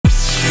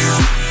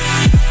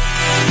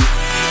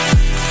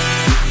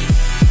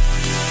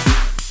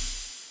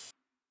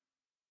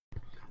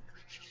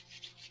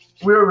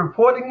We're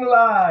reporting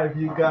live,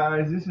 you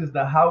guys. This is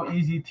the How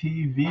Easy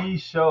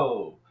TV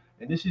show.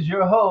 And this is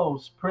your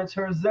host, Prince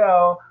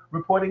Herzel,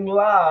 reporting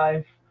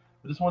live.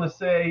 I just want to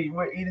say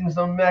we're eating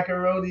some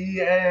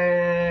macaroni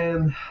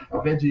and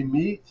veggie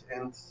meat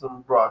and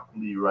some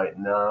broccoli right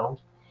now.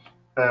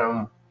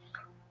 Um,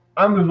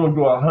 I'm just going to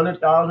do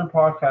 100,000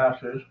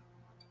 podcasters.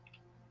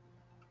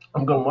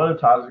 I'm going to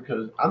monetize it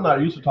because I'm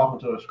not used to talking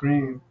to a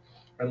screen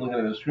and looking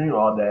at the screen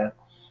all day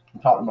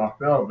and talking to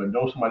myself and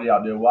know somebody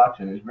out there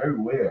watching. It's very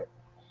weird.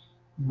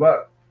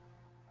 But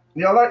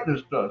yeah, I like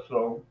this stuff.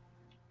 So,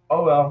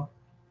 oh well,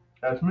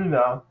 that's me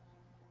now.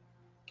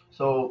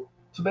 So,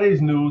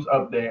 today's news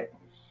update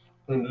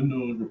in the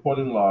news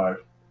reporting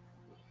live.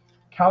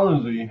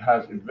 Calendly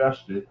has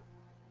invested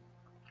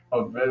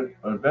an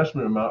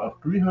investment amount of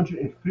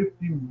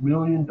 $350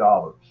 million.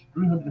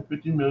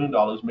 $350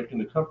 million, making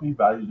the company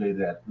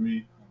valued at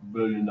 $3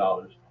 billion.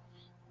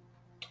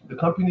 The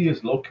company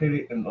is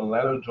located in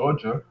Atlanta,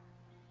 Georgia,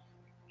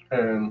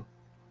 and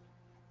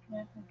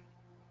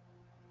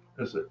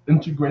it's an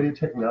integrated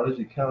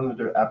technology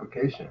calendar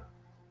application.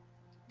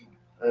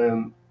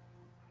 And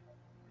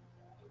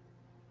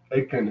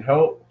it can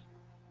help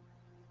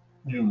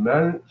you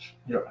manage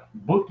your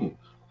bookings.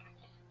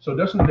 So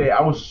that's the day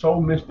I was so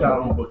missed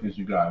out on bookings,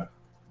 you guys.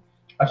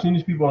 I seen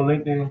these people on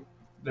LinkedIn.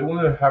 They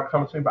wanted to have a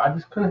conversation, but I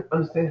just couldn't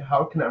understand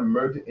how can I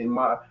merge it in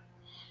my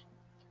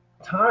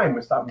time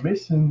and stop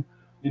missing,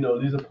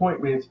 these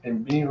appointments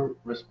and being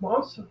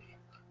responsive.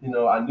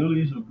 I knew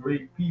these were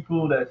great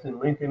people that's in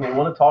LinkedIn. They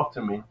want to talk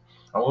to me.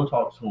 I want to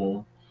talk to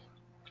them.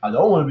 I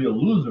don't want to be a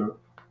loser.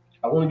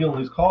 I want to get on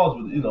these calls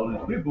with these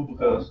people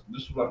because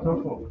this is what I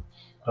come from.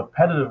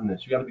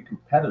 Competitiveness. You got to be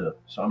competitive.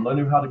 So I'm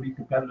learning how to be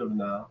competitive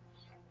now,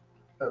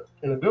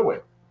 in a good way.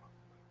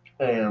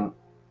 And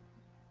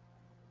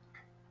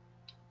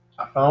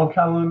I found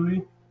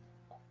Calendly.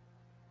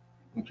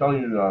 I'm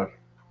telling you guys,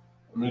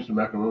 I'm eating some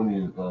macaroni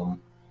and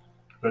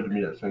veggie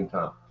meat at the same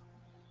time.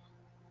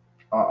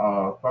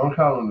 Found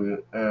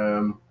Calendly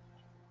and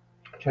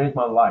changed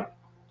my life.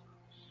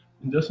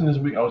 And just in this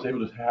week, I was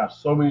able to have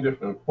so many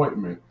different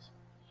appointments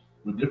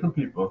with different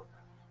people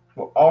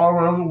from all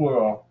around the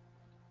world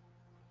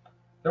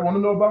that want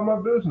to know about my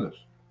business.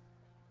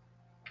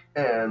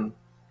 And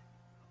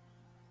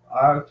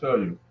I tell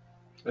you,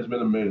 it's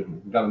been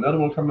amazing. We got another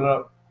one coming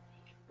up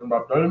in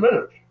about 30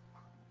 minutes.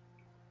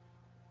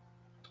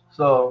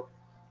 So,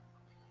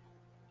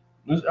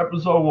 this is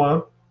episode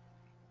one,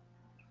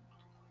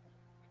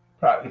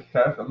 practice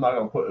test. I'm not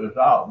going to put this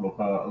out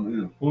because I'm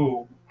eating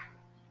food.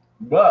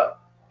 But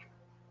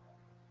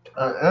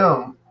I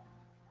am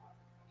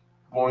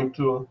going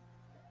to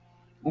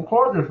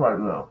record this right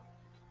now.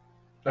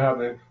 To have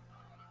these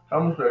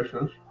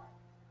conversations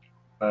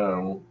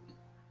and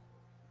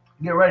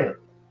get ready.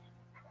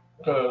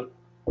 Because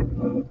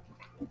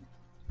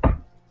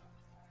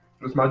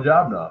it's my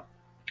job now.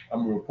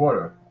 I'm a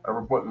reporter. I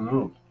report the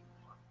news,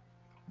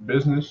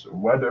 business,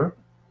 weather,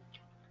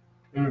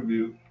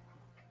 interviews,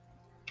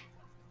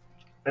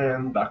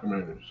 and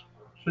documentaries.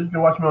 So you can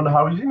watch me on the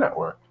How Easy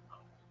Network.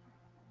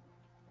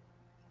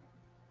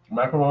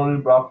 Macaroni,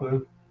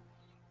 broccoli,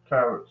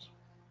 carrots,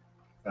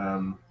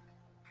 and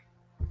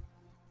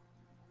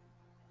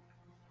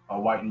a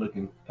white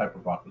looking type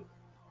of broccoli.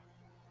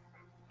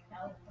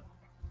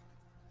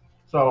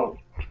 So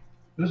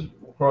this is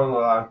recording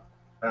live,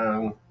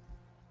 and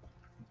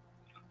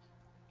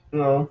you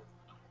know,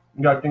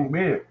 you gotta think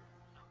big.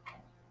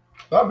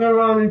 Stop being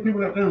around these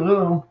people that think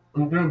little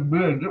and think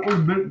big. Get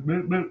with big,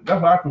 big, big.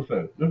 That's what I can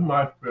say. This is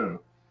my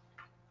experience.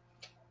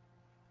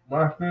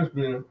 My experience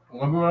being,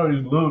 I'm around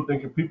these little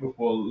thinking people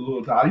for a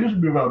little time. I used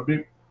to be around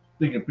big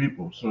thinking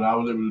people, so I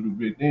was able to do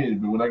big things.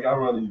 But when I got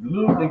around these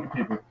little thinking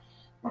people,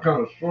 it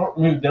kind of shrunk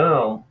me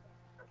down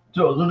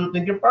to a little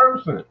thinking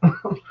person.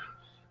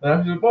 And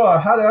I said, boy,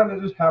 how did I let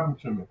this happen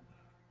to me?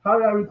 How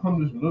did I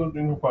become this little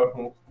thinking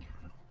person?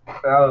 And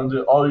I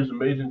did all these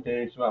amazing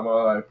things throughout my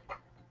life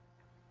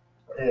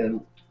and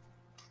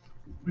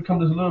become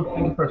this little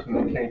thinking person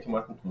that came to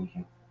my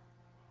conclusion.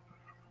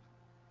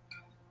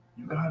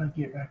 You gotta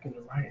get back in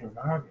the right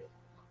environment.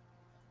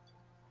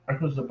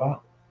 That's what it's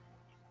about.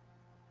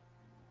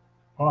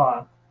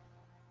 Or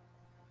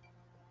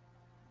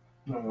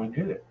I'm not gonna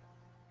get it.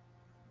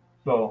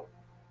 So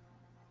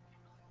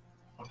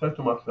I said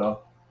to myself,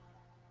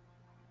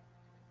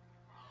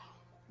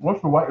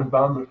 what's the right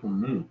environment for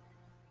me?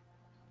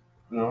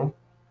 You know?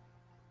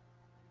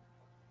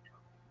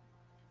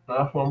 And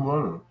that's what I'm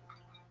learning.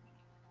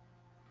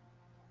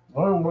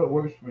 Learn what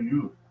works for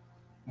you.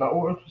 Not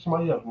what works for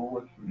somebody else, what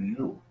works for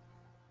you.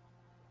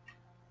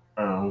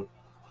 And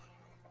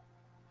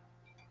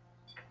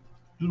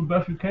do the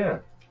best you can.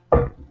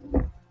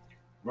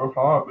 Work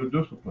hard, be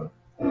disciplined.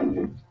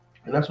 And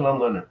that's what I'm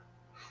learning.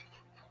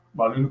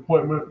 About these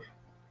appointments,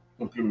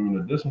 it's giving me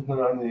the discipline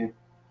I need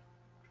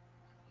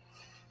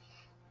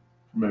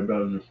to make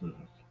better decisions.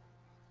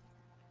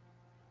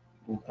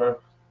 Okay?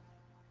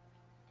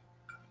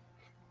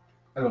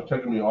 And it's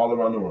taking me all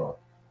around the world.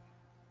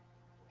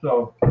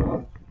 So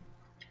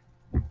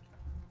I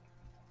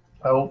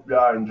hope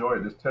y'all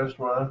enjoyed this test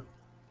run.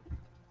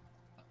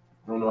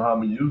 I don't know how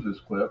I'm gonna use this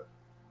clip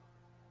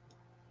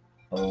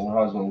or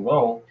how it's gonna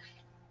go.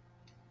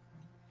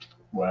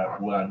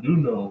 What I do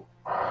know,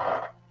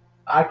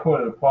 I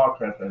recorded a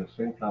podcast at the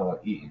same time while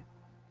eating.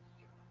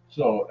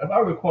 So if I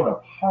record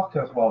a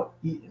podcast while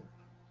eating,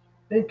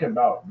 think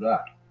about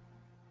that.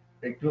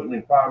 It took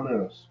me 5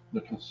 minutes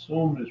to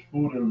consume this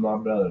food in my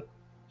belly.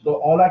 So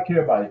all I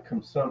care about is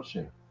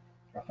consumption.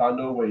 I found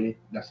a way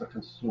that's a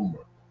consumer.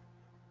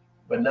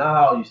 But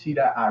now you see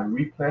that I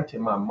replanted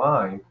my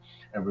mind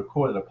and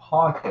recorded a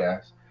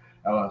podcast.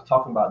 I was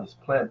talking about this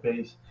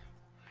plant-based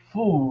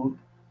food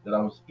that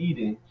I was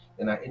eating,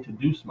 and I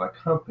introduced my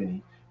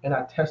company, and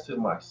I tested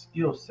my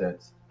skill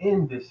sets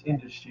in this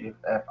industry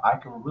if I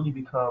can really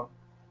become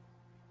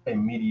a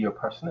media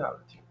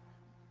personality.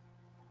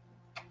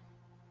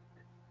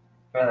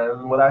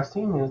 And what I've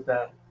seen is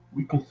that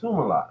we consume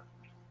a lot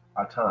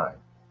of time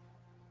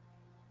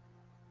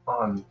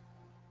on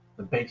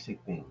the basic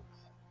things,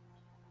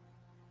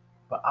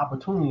 but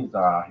opportunities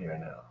are out here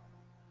now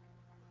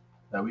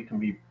that we can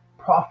be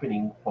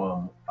profiting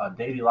from a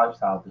daily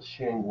lifestyle to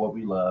sharing what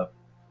we love,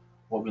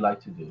 what we like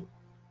to do,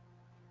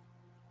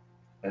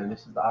 and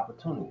this is the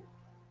opportunity.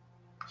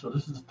 So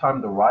this is the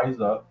time to rise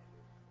up,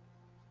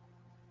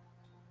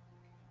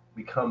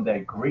 become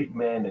that great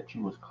man that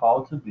you was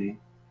called to be,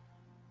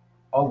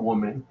 or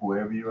woman,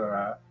 whoever you are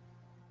at,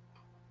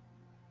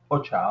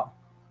 or child,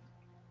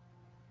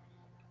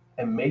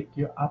 and make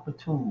your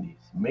opportunities,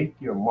 make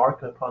your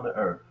mark upon the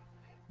earth,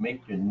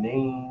 make your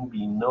name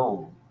be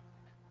known,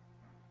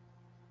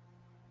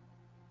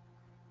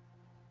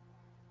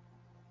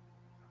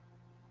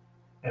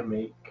 and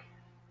make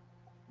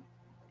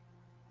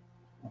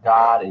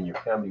God and your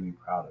family be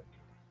proud of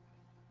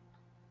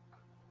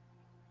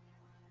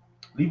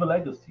you. Leave a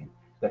legacy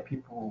that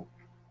people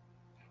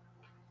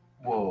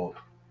will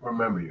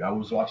remember you. I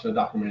was watching a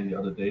documentary the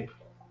other day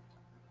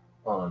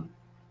on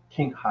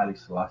King Haile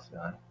Selassie,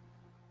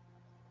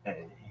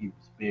 and he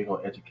was big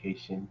on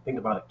education. Think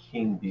about a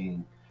king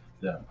being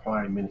the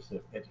prime minister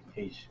of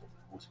education.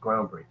 It was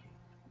groundbreaking.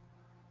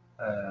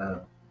 Uh,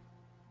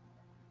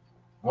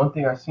 One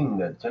thing I've seen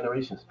that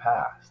generations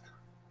passed,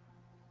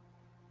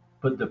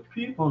 but the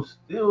people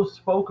still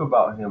spoke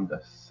about him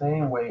the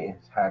same way and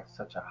had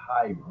such a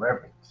high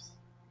reverence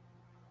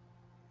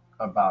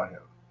about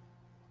him.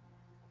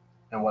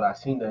 And what I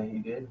seen that he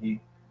did,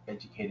 he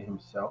educated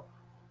himself.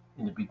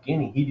 In the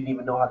beginning, he didn't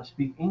even know how to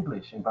speak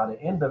English, and by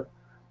the end of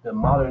the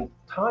modern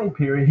time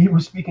period, he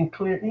was speaking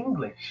clear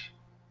English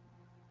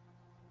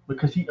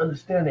because he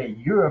understood that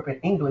Europe and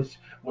English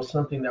was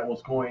something that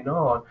was going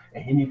on,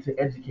 and he needed to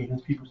educate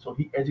his people. So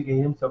he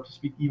educated himself to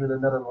speak even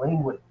another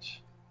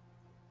language.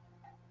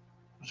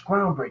 It was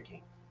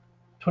groundbreaking.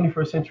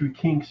 21st century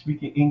king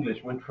speaking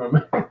English went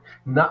from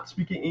not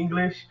speaking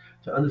English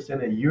to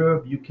understanding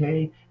Europe,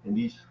 UK, and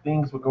these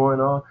things were going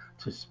on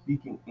to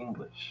speaking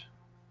English.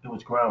 It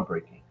was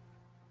groundbreaking.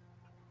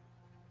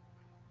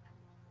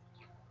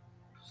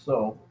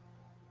 So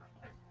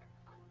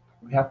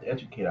we have to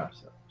educate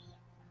ourselves.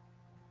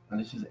 And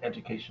this is an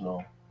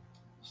educational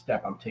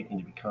step I'm taking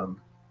to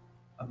become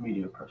a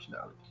media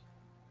personality.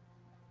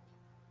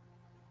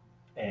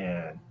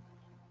 And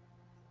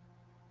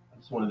I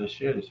just wanted to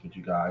share this with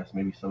you guys.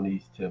 Maybe some of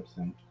these tips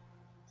and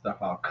stuff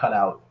I'll cut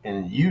out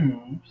and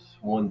use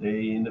one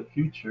day in the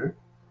future.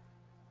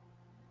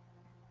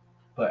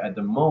 But at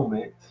the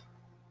moment,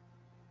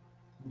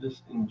 I'm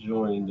just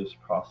enjoying this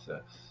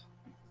process.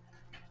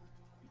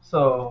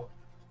 So,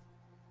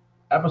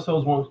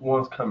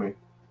 one's coming.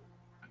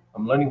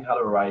 I'm learning how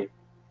to write,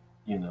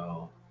 you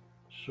know,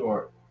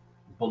 short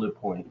bullet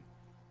point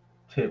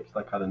tips,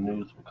 like how the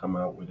news will come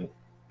out with it.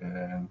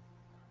 And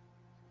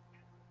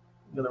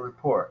I'm going to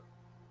report.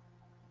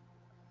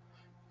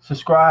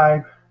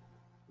 Subscribe,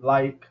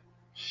 like,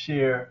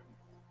 share,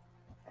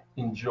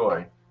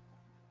 enjoy.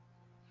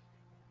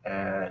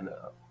 And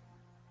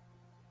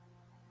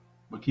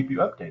we'll keep you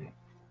updated.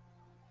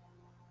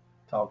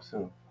 Talk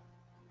soon.